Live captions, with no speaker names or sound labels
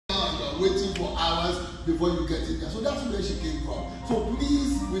waiting for hours before you get in there. So that's where she came from. So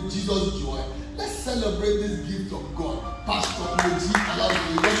please, with Jesus' joy, let's celebrate this gift of God. Pastor Medley, allow me.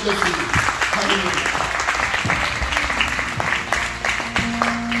 God bless you. Hallelujah.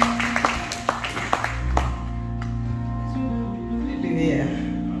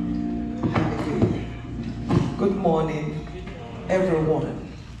 Good morning,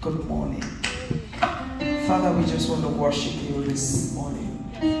 everyone. Good morning. Father, we just want to worship you this morning.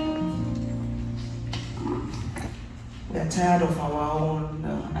 We are tired of our own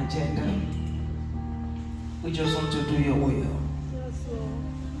agenda. We just want to do your will.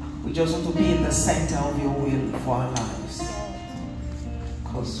 We just want to be in the center of your will for our lives.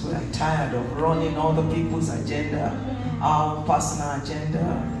 Because we are tired of running other people's agenda, our personal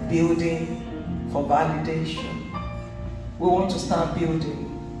agenda, building for validation. We want to start building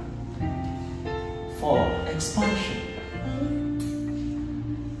for expansion.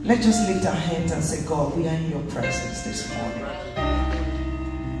 Let's just lift our hands and say, God, we are in your presence this morning.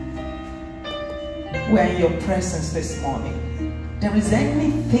 We are in your presence this morning. There is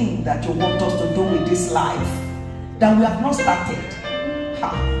anything that you want us to do with this life that we have not started.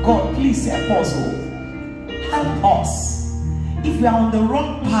 God, please help us. Help us. If we are on the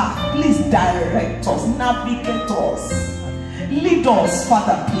wrong path, please direct us, navigate us. Lead us,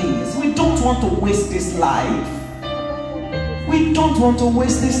 Father, please. We don't want to waste this life. We don't want to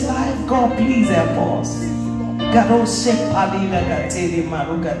waste this life. God, please help us.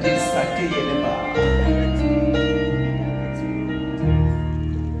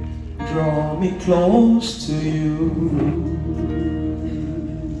 Draw me close to you.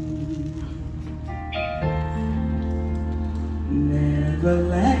 Never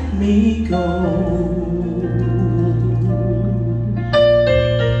let me go.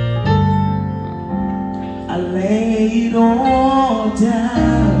 I lay it all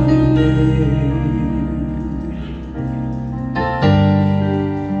down there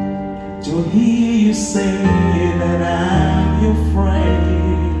to hear you say that I'm your friend.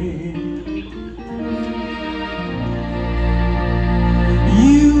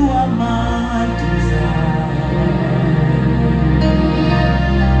 You are my desire.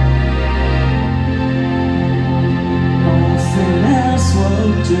 Nothing else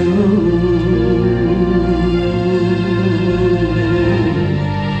will do.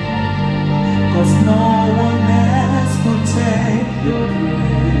 'Cause no one else could take your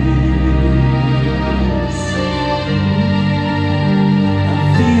place. I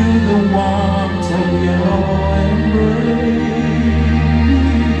feel the warmth of your embrace.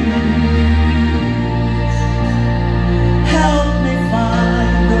 Help me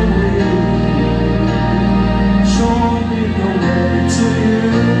find the way. Show me the way to you.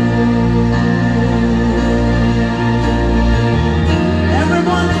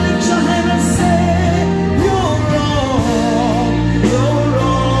 Everybody lift your hand and say, you're all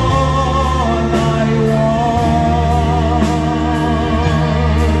I want.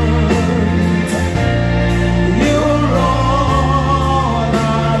 You're all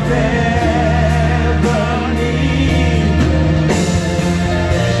I've ever needed.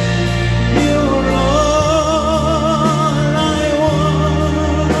 You're all I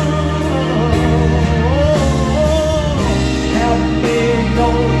want. Help me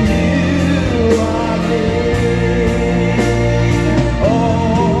know you are there. Oh,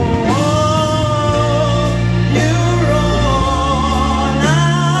 you're all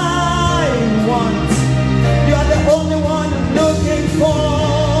I want. You're the only one I'm looking for.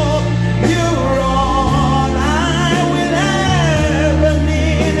 You're all I will ever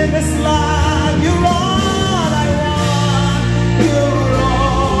need in this life. You're all I want. You're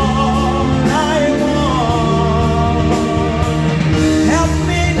all I want. Help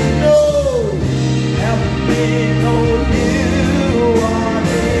me know you are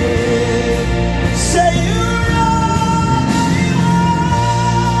there. Say you're all I want.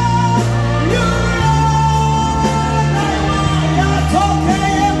 You're all I want. You're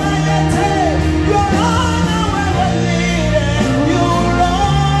talking about it. You're all I ever needed. You're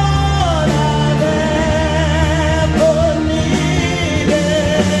all I've ever needed.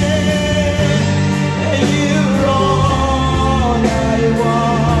 You're all I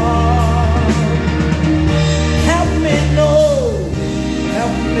want. Help me know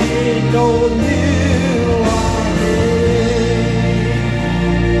you are there.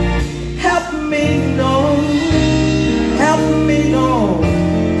 Help me know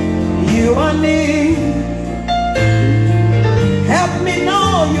you are near. Help me know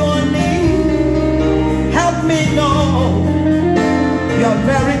you are near. Help me know you're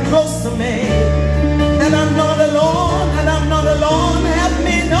very close to me. That I'm not alone, Help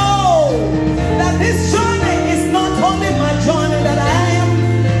me know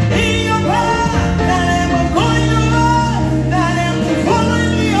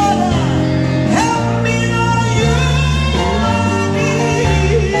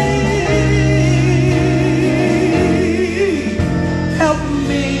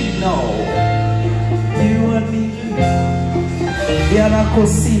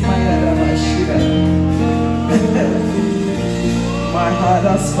My heart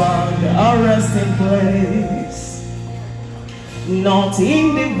has found a resting place, not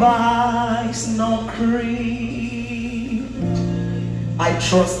in device, nor creed. I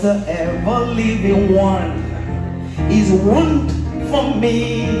trust the ever-living one. His wound for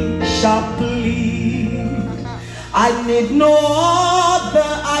me shall bleed. I need no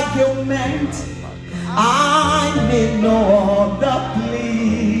other argument. I need no other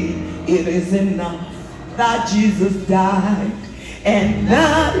plea. It is enough that Jesus died, and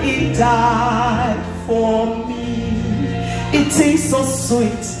that he died for me. It is so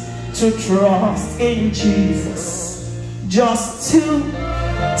sweet to trust in Jesus, just to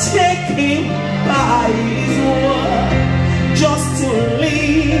take him by his word, just to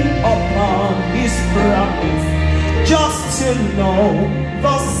lean upon his promise, just to know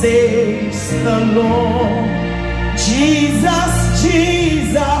thus says the Lord. Jesus,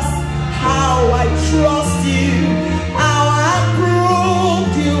 Jesus, how I trust you, how I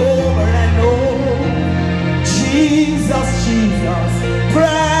proved you over and over. Jesus, Jesus,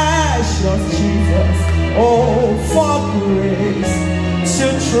 precious Jesus, oh, for grace to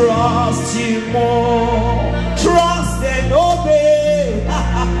trust you more. Trust and obey,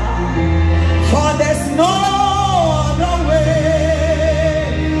 for there's no other way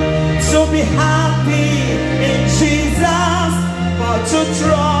to be happy in Jesus but to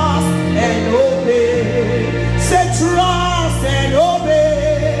trust and obey. Say trust and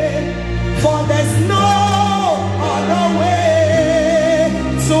obey, for there's no other way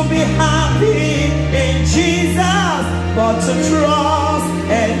to be happy in Jesus but to trust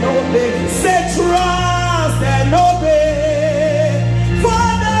and obey. Say trust and obey, for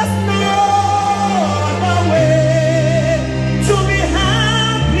there's no other way to be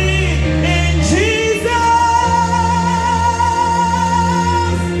happy in Jesus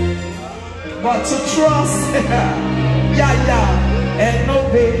but to trust and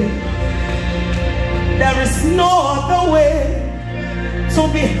obey. There is no other way to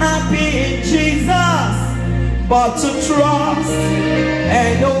be happy in Jesus but to trust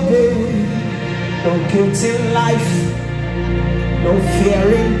and obey. No guilt in life, no fear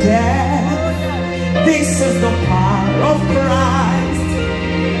in death. This is the power of Christ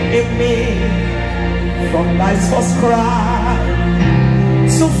in me. From life's first cry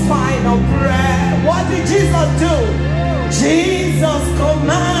to final prayer, what did Jesus do? Jesus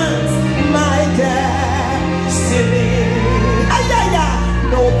commands my destiny.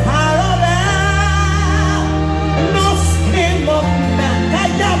 No power of hell, no scheme of man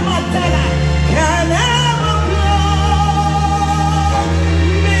can ever blow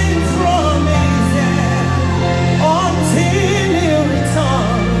me from his hand until he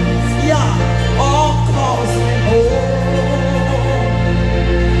returns. All cause me home.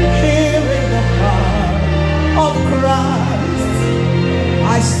 Here in the heart of Christ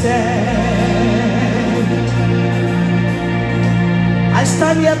I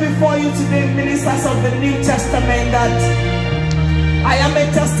stand here before you today, ministers of the New Testament, that I am a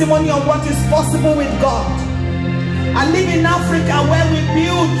testimony of what is possible with God. I live in Africa where we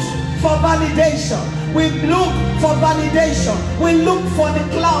build for validation. We look for validation. We look for the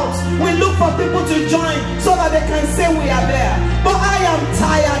clouds. We look for people to join so that they can say we are there. But I am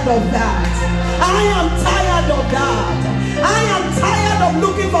tired of that. I am tired of that. I am tired of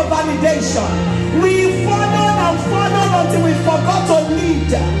looking for validation. We followed and followed until we forgot to lead.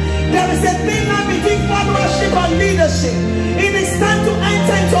 There is a thin line between followership and leadership. It is time to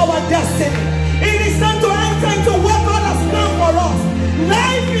enter into our destiny. It is time to enter into what God has done for us.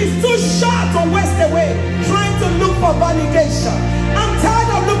 Life is too short to waste away trying to look for validation. I'm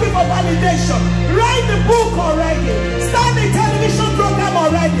tired of looking for validation. Write the book already. Start the television program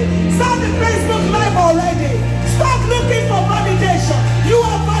already. Start the Facebook Live already. Stop looking for validation. You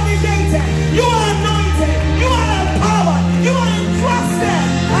are validated. You are anointed. You are empowered. You are entrusted.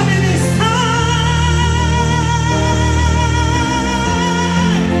 And it is time.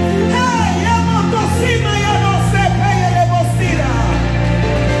 Hey, Yamotosima Yadosepe Yelebosira.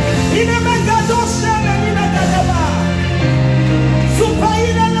 Inemegadoshele Ninagadaba.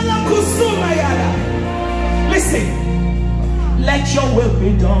 Supaina Nanakusuma Yada. Listen, let your will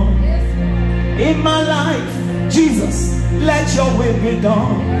be done in my life. Jesus, let your will be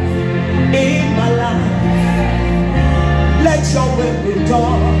done in my life. Let your will be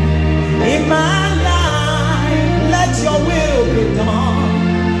done in my life. Let your will be done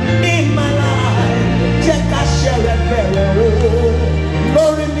in my life. Jeka shere bere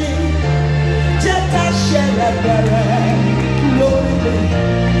lórí mi. Jeka shere bere lórí mi.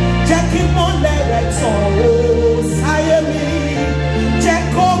 Jẹ́ kí mọ́lẹ̀ rẹ̀ tàn ó sáyé mi.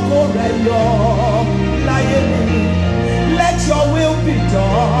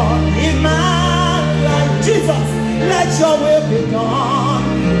 done in my life. Jesus, let your will be done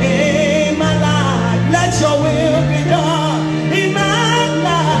in my life. Let your will be done in my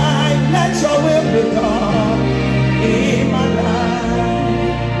life. Let your will be done in my life.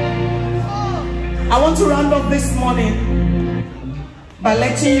 I want to round up this morning by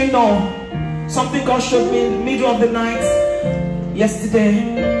letting you know something God showed me in the middle of the night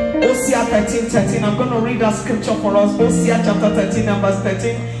yesterday. Hosea 13:13. I'm going to read that scripture for us. Hosea chapter 13 and verse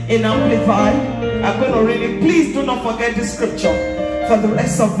 13 in Amplified. I'm going to read it. Please do not forget this scripture for the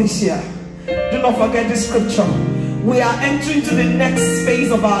rest of this year. Do not forget this scripture. We are entering to the next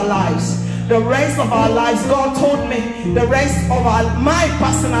phase of our lives. The rest of our lives, God told me, the rest of my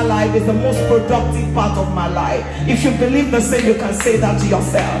personal life is the most productive part of my life. If you believe the same, you can say that to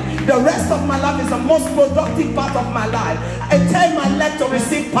yourself. The rest of my life is the most productive part of my life. I tell my leg to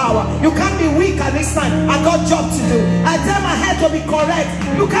receive power. You can't be weak at this time. I got job to do. I tell my head to be correct.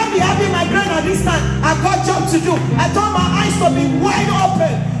 You can't be having my brain at this time. I got job to do. I told my eyes to be wide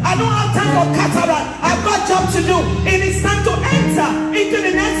open. I don't have time for cataract. I've got job to do. It is time to enter into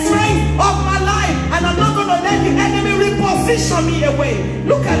the next phase of my life, and I'm not going to let the enemy reposition me away.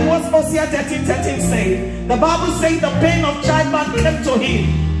 Look at what Hosea 13:13 says. The Bible says the pain of childbirth came to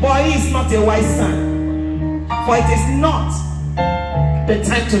him, but he is not a wise son, for it is not the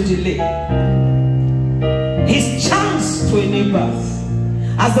time to delay his chance to a new birth.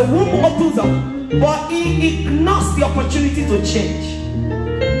 As the womb opens up, but he ignores the opportunity to change.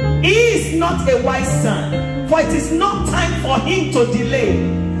 He is not a wise son, for it is not time for him to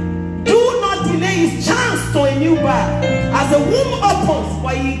delay. Do not delay his chance to a new birth. As the womb opens,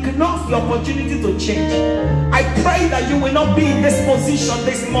 but he ignores the opportunity to change. I pray that you will not be in this position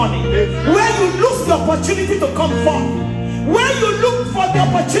this morning, where you lose the opportunity to come forth, where you look for the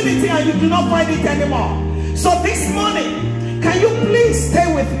opportunity and you do not find it anymore. So this morning, can you please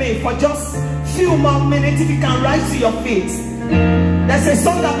stay with me for just a few more minutes? If you can rise to your feet. There's a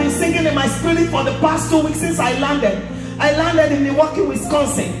song I've been singing in my spirit for the past 2 weeks since I landed. I landed in Milwaukee,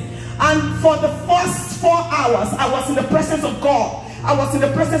 Wisconsin. And for the first 4 hours, I was in the presence of God. I was in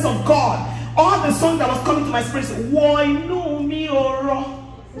the presence of God. All the songs that was coming to my spirit, why no me oro,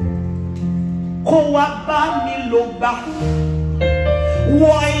 kowa mi loba,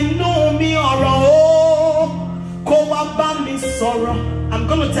 why no me oro, kowa mi sorrow. I'm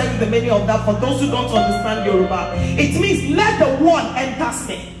going to tell you the meaning of that for those who don't understand Yoruba. It means let the word enter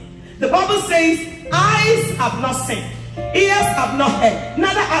me. The Bible says, eyes have not seen, ears have not heard,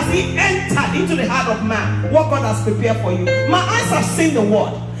 neither has he entered into the heart of man what God has prepared for you. My eyes have seen the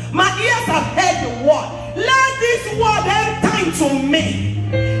word, my ears have heard the word. Let this word enter into me.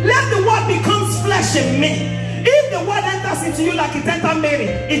 Let the word become flesh in me. If the word enters into you like it entered Mary,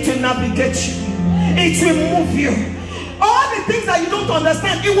 it will navigate you, it will move you. All the things that you don't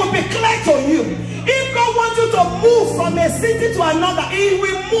understand, it will be clear to you. If God wants you to move from a city to another, He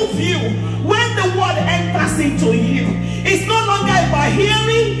will move you when the word enters into you. It's no longer about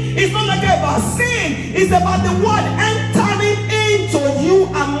hearing, it's no longer about seeing, it's about the word entering into you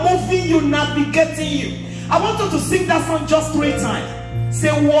and moving you, navigating you. I want you to sing that song just 3 times.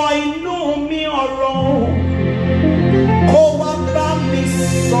 Say, why no me oro, oh about me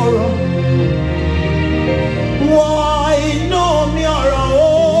sorrow. Why no me oro.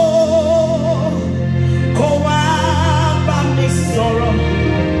 Sorrow.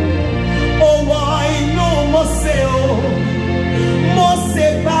 Oh, why no Mose Mose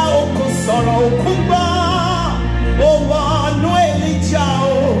ba oko sorrow kumba. Oh, why no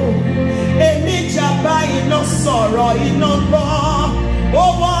Elijah ba ino sorrow ino ba.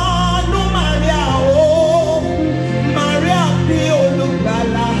 Oh, why no Maria bi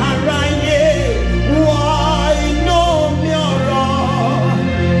olùgbàlà aráyé. Why no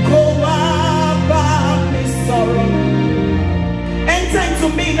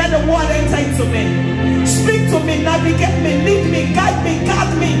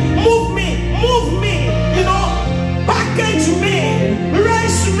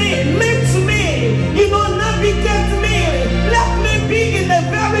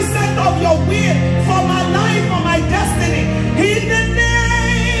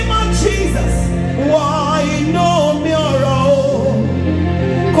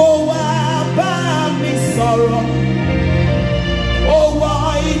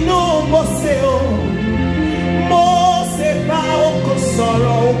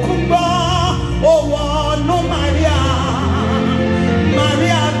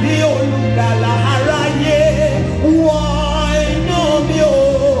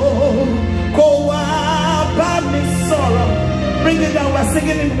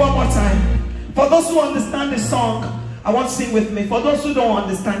I want to sing with me. For those who don't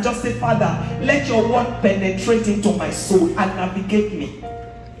understand, just say, Father, let your word penetrate into my soul and navigate me.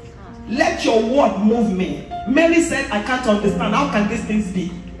 Let your word move me. Mary said, I can't understand. How can these things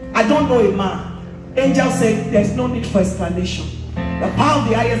be? I don't know a man. Angel said, there's no need for explanation. The power of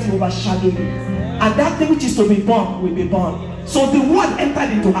the highest will overshadow you. And that thing which is to be born will be born. So the word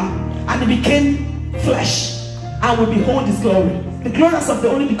entered into her and it became flesh and will behold his glory. The glorious of the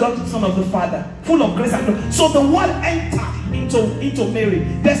only begotten Son of the Father, full of grace and glory. So the word entered into Mary.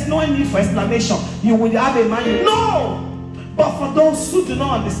 There's no need for explanation. You will have a man. No! But for those who do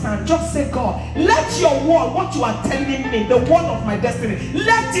not understand, just say, God, let your word, what you are telling me, the word of my destiny,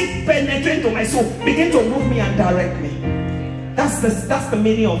 let it penetrate into my soul. Begin to move me and direct me. That's the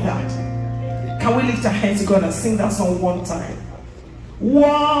meaning of that. Can we lift our hands to God and sing that song one time?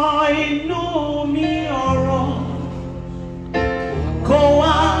 Why no me or go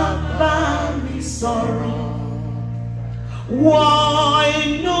up by me sorrow.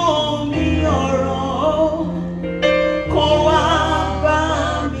 Why no me or go up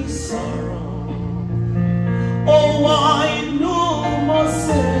by me sorrow. Oh, why no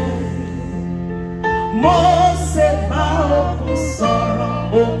Mose bao sorrow.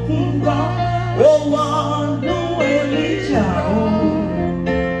 Oh, kunga. Oh, why no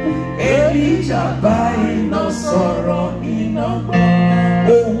Elijah by no sorrow in a oh,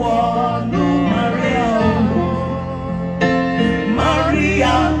 no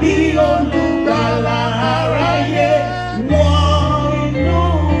Maria be on Lugala Araye. Why no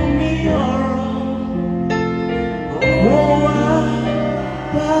me oh,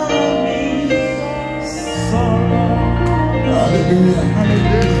 hallelujah,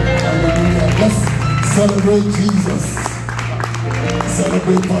 hallelujah, hallelujah. Let's celebrate Jesus.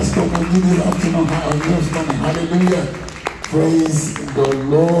 Celebrate Pastor Medley this afternoon. Hallelujah. Praise the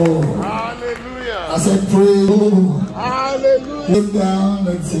Lord. Hallelujah. I said praise the Lord. Hallelujah. Sit down,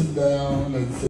 let's sit down, let's sit down.